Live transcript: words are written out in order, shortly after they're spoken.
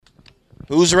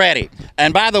Who's ready?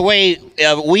 And by the way,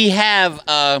 we have,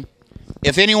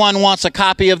 if anyone wants a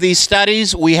copy of these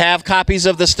studies, we have copies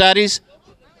of the studies.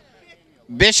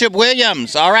 Bishop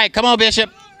Williams. All right, come on, Bishop.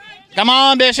 Come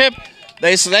on, Bishop.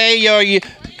 They say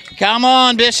come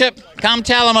on, Bishop. Come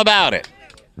tell them about it.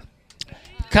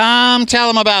 Come tell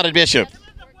them about it, Bishop.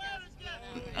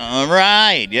 All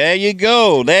right, there you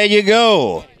go. There you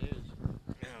go.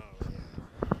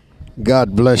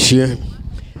 God bless you.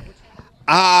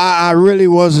 I really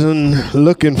wasn't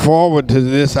looking forward to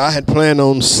this. I had planned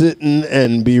on sitting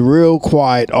and be real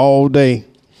quiet all day.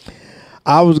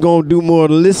 I was going to do more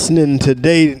listening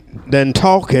today than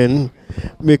talking,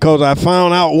 because I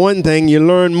found out one thing: you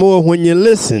learn more when you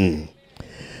listen.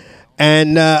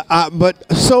 And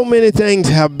but so many things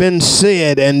have been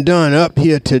said and done up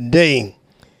here today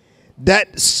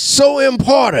that's so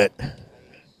important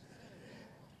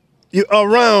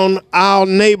around our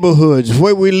neighborhoods,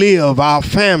 where we live, our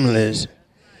families,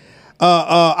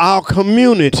 our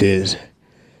communities.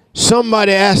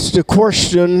 Somebody asked a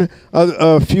question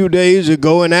a few days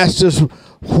ago and asked us,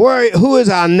 who is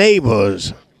our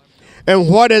neighbors and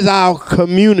what is our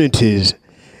communities?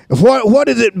 What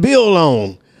does it build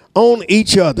on? On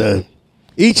each other.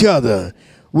 Each other.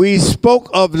 We spoke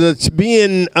of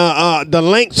being the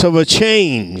links of a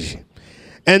change.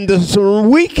 And the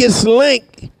weakest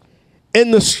link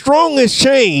in the strongest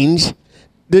change,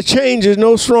 the change is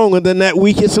no stronger than that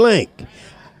weakest link.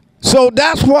 So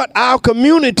that's what our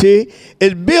community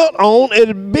is built on.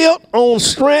 It's built on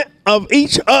strength of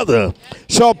each other,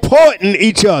 supporting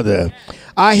each other.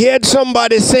 I heard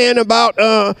somebody saying about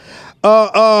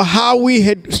how we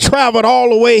had traveled all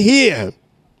the way here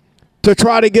to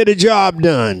try to get a job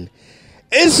done.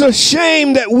 It's a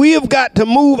shame that we have got to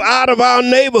move out of our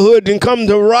neighborhood and come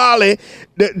to Raleigh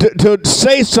to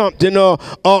say something or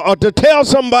to tell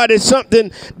somebody something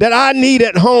that I need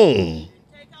at home.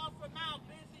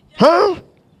 Huh?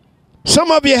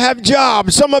 Some of you have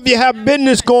jobs. Some of you have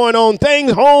business going on,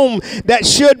 things home that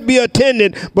should be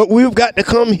attended, but we've got to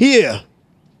come here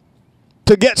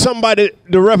to get somebody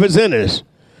to represent us,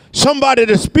 somebody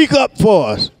to speak up for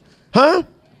us. Huh?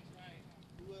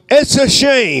 It's a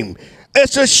shame.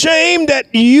 It's a shame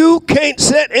that you can't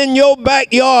sit in your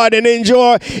backyard and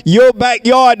enjoy your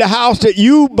backyard, the house that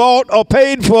you bought or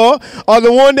paid for, or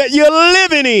the one that you're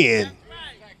living in.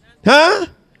 Huh?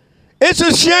 It's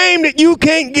a shame that you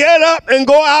can't get up and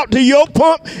go out to your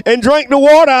pump and drink the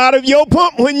water out of your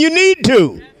pump when you need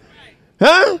to.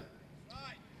 Huh?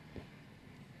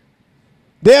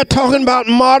 They're talking about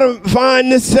modifying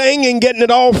this thing and getting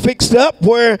it all fixed up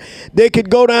where they could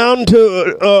go down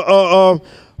to,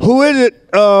 who is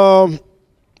it, the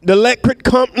electric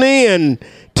company, and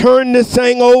turn this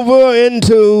thing over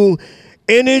into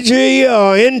energy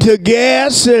or into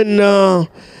gas, and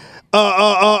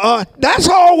that's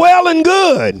all well and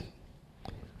good.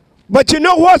 But you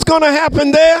know what's going to happen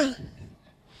there?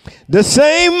 The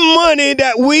same money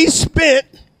that we spent,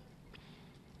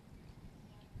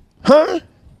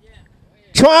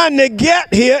 trying to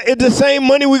get here is the same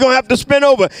money we're going to have to spend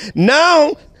over.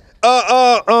 Now,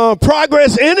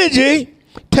 Progress Energy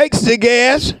takes the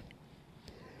gas.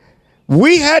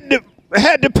 We had to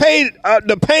pay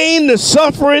the pain, the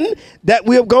suffering that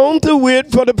we have gone through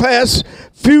with for the past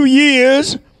few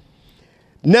years.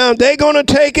 Now they're going to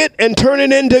take it and turn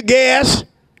it into gas.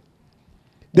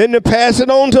 Then to pass it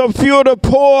on to a few of the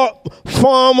poor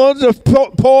farmers, the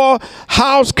poor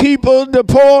housekeepers, the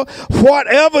poor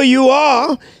whatever you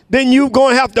are, then you're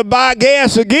going to have to buy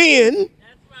gas again. That's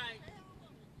right.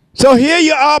 So here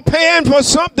you are paying for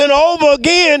something over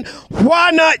again.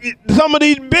 Why not some of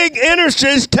these big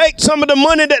industries take some of the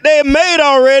money that they have made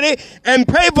already and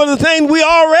pay for the thing we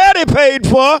already paid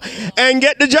for and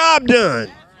get the job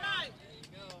done?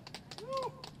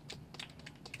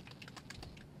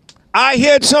 I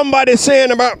heard somebody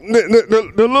saying about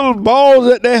the little balls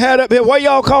that they had up here. What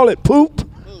y'all call it? Poop?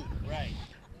 Poop, right.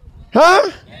 Huh?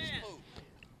 Poop.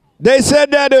 They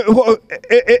said that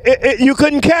you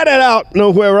couldn't cat it out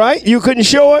nowhere, right? You couldn't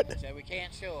show it? So we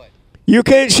can't show it. You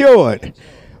can't show it.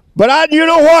 But you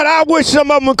know what? I wish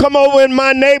some of them would come over in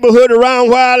my neighborhood around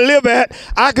where I live at.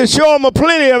 I could show them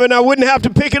plenty of it, and I wouldn't have to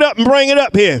pick it up and bring it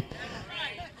up here.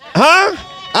 Huh?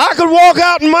 I could walk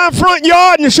out in my front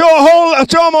yard and show them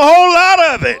a whole lot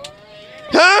of it.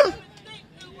 Huh?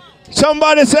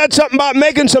 Somebody said something about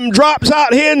making some drops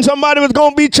out here and somebody was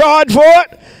going to be charged for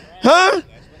it. Huh?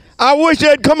 I wish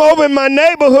they'd come over in my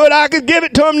neighborhood. I could give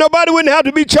it to them. Nobody wouldn't have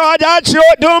to be charged. I'd show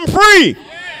it to them free.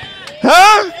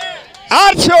 Huh?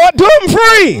 I'd show it to them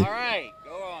free. All right.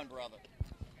 Go on, brother.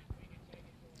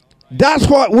 That's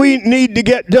what we need to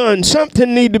get done.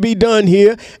 Something need to be done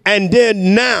here and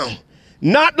then now.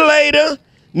 not later,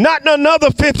 not in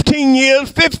another 15 years.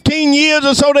 15 years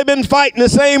or so they've been fighting the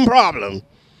same problem.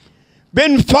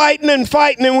 Been fighting and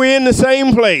fighting, and we're in the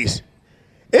same place.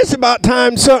 It's about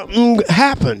time something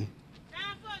happened.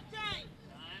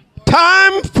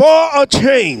 Time for a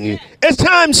change. It's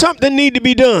time something need to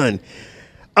be done.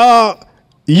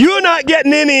 You're not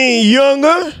getting any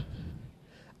younger.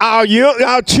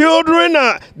 Our children,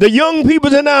 the young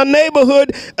people in our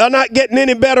neighborhood are not getting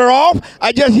any better off.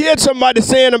 I just heard somebody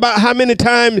saying about how many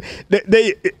times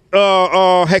they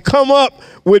had come up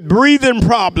with breathing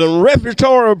problems,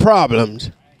 respiratory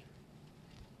problems.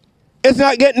 It's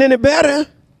not getting any better.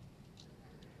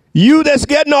 You that's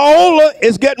getting older,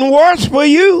 it's getting worse for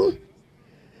you.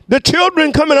 The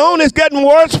children coming on, it's getting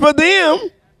worse for them.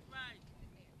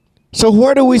 So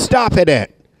where do we stop it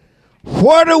at?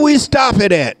 Where do we stop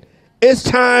it at? It's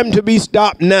time to be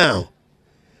stopped now.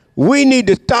 We need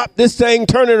to stop this thing,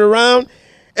 turn it around.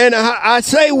 And I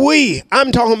say we,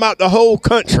 I'm talking about the whole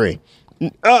country.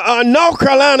 North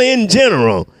Carolina in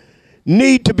general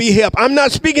need to be helped. I'm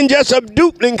not speaking just of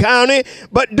Duplin County,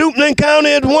 but Duplin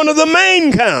County is one of the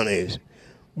main counties.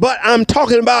 But I'm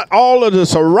talking about all of the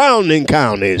surrounding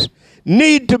counties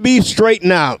need to be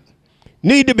straightened out.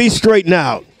 Need to be straightened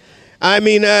out. I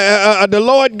mean, the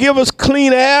Lord give us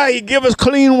clean air. He give us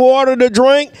clean water to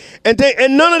drink. And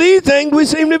none of these things we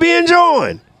seem to be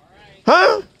enjoying.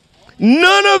 Huh?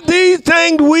 None of these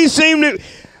things we seem to...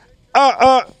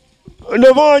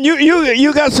 Devon,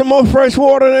 you got some more fresh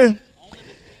water there?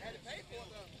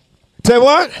 Say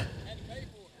what?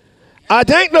 I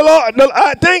think the Lord.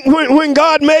 I think when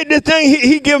God made this thing,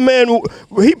 He give man.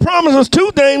 He promised us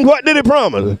two things. What did He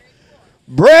promise?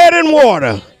 Bread and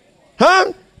water,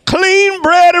 huh? Clean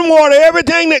bread and water.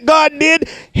 Everything that God did,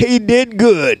 He did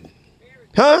good,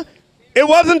 huh? It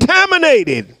wasn't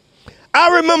contaminated.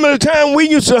 I remember the time we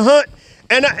used to hunt,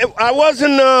 and I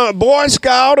wasn't a Boy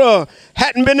Scout or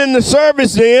hadn't been in the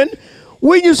service then.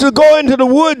 We used to go into the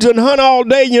woods and hunt all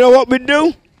day. You know what we'd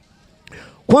do?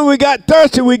 When we got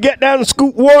thirsty, we'd get down and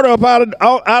scoop water up out of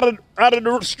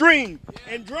the stream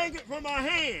and drink it from our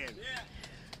hands.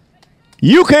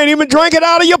 You can't even drink it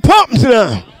out of your pumps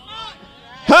now.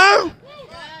 Huh?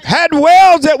 Had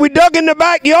wells that we dug in the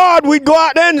backyard. We'd go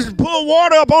out there and pull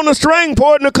water up on the string,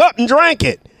 pour it in a cup, and drink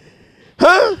it.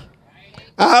 Huh?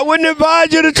 I wouldn't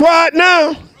advise you to try it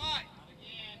now.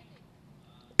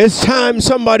 It's time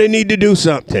somebody need to do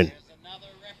something.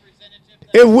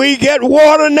 If we get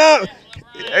water now...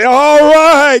 All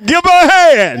right, give a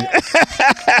hand.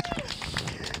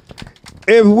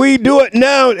 If we do it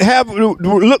now,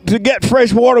 look to get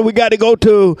fresh water, we got to go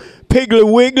to Piggly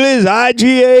Wiggly's,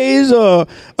 IGA's,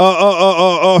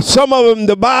 or some of them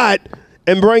to buy it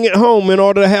and bring it home in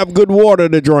order to have good water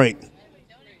to drink.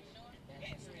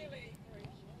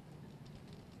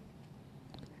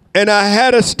 And I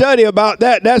had a study about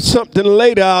that. That's something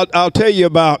later I'll tell you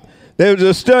about. There was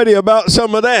a study about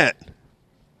some of that.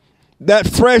 That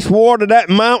fresh water, that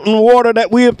mountain water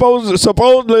that we are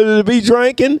supposedly to be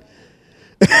drinking,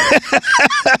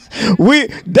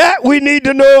 we need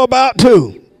to know about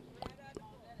too.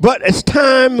 But it's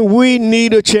time we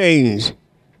need a change.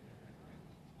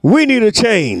 We need a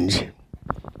change.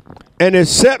 And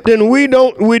accepting we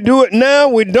do it now,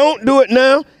 we don't do it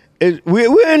now,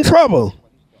 we're in trouble.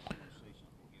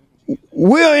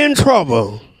 We're in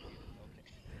trouble.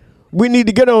 We need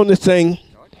to get on this thing.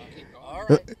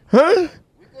 Huh?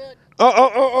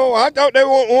 Oh, I thought they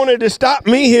wanted to stop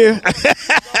me here.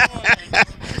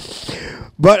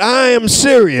 But I am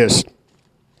serious.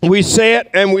 We say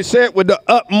it with the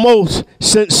utmost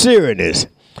sincerity.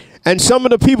 And some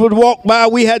of the people that walked by,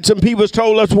 we had some people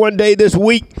told us one day this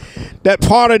week that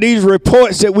part of these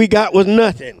reports that we got was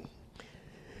nothing.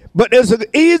 But it's an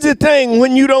easy thing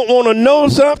when you don't want to know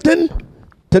something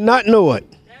to not know it.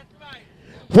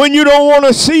 When you don't want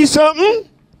to see something,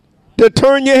 to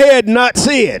turn your head and not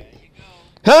see it.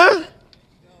 Huh?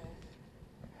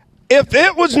 If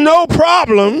it was no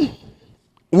problem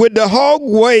with the hog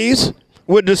waste,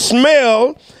 with the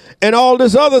smell, and all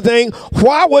this other thing,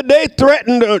 why would they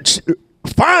threaten to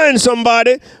fine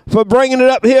somebody for bringing it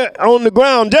up here on the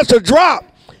ground? Just a drop.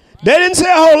 They didn't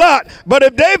say a whole lot, but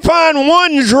if they find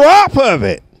one drop of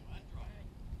it,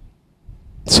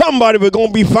 somebody was going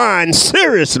to be fined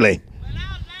seriously.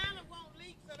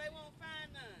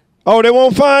 Oh, they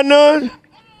won't find none?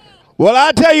 Well,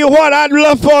 I tell you what, I'd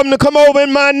love for them to come over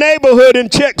in my neighborhood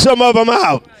and check some of them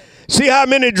out. See how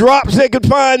many drops they could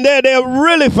find there. They'll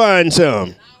really find some. Our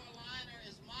liner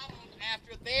is modeled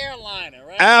after their liner,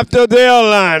 right? After their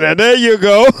liner. There you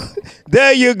go.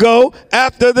 There you go.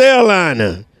 After their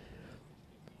liner.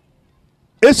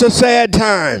 It's a sad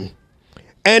time.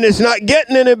 And it's not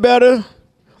getting any better.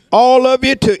 All of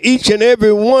you, to each and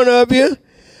every one of you,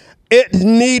 it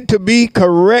need to be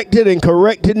corrected and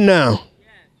corrected now.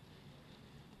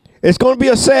 It's going to be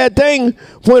a sad thing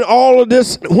when all of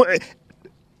this,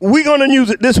 we're going to use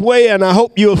it this way, and I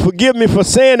hope you'll forgive me for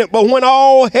saying it, but when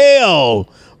all hell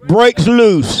breaks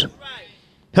loose,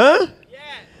 huh?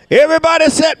 Everybody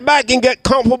sit back and get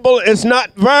comfortable. It's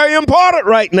not very important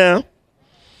right now.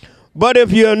 But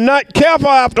if you're not careful,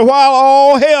 after a while,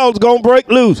 all hell's going to break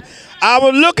loose. I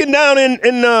was looking down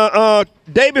in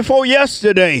day before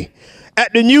yesterday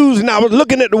at the news, and I was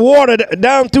looking at the water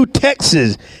down through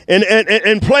Texas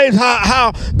and places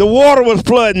how the water was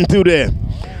flooding through there.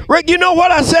 Rick, you know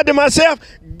what I said to myself?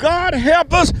 God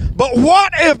help us, but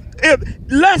what if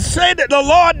let's say that the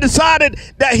Lord decided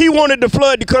that he wanted the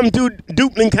flood to come through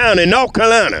Duplin County, North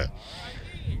Carolina.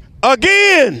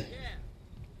 Again,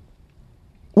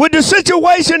 with the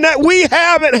situation that we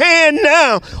have at hand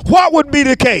now, what would be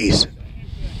the case?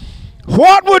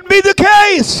 What would be the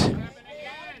case?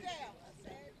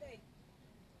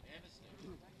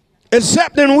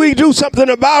 Excepting we do something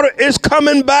about it, it's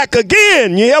coming back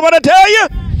again. You hear what I tell you?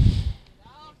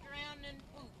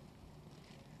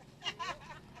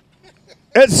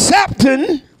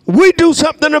 Excepting we do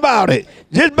something about it.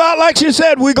 Just about like she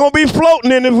said, we're going to be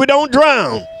floating in it if we don't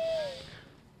drown.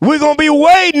 We're going to be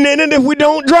wading in it if we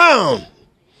don't drown.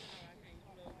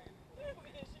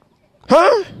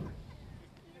 Huh?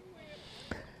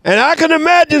 And I can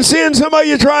imagine seeing some of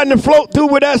you trying to float through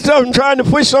with that stuff and trying to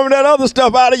push some of that other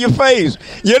stuff out of your face.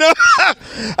 You know?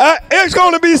 It's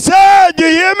going to be sad, you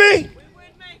hear me?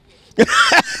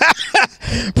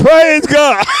 Praise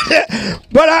God.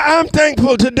 But I'm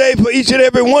thankful today for each and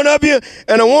every one of you.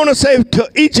 And I want to say to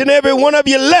each and every one of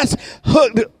you, let's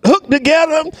hook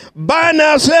together, bind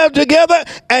ourselves together,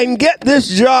 and get this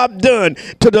job done.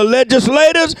 To the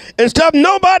legislators and stuff,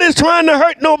 nobody's trying to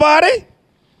hurt nobody.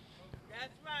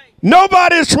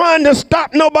 Nobody's trying to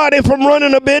stop nobody from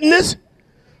running a business.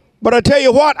 But I tell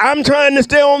you what, I'm trying to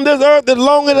stay on this earth as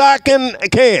long as I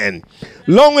can.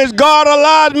 Long as God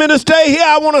allows me to stay here,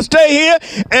 I want to stay here,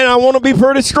 and I want to be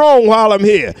pretty strong while I'm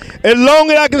here. As long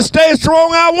as I can stay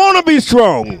strong, I want to be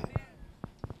strong.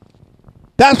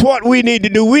 That's what we need to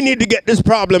do. We need to get this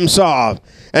problem solved.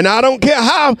 And I don't care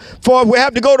how far we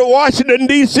have to go to Washington,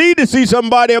 D.C. to see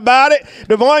somebody about it.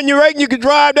 Devon, you reckon you could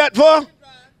drive that far?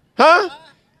 Huh?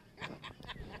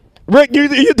 Rick,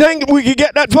 you think we could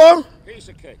get that far? Piece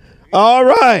of cake. All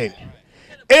right.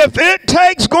 If it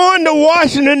takes going to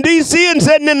Washington, D.C. and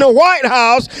sitting in the White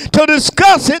House to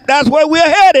discuss it, that's where we're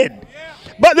headed.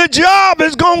 But the job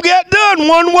is going to get done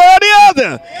one way or the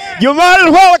other. You might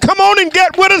as well come on and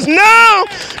get with us now.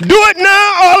 Do it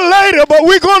now or later, but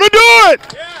we're going to do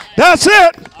it. That's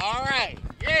it. All right.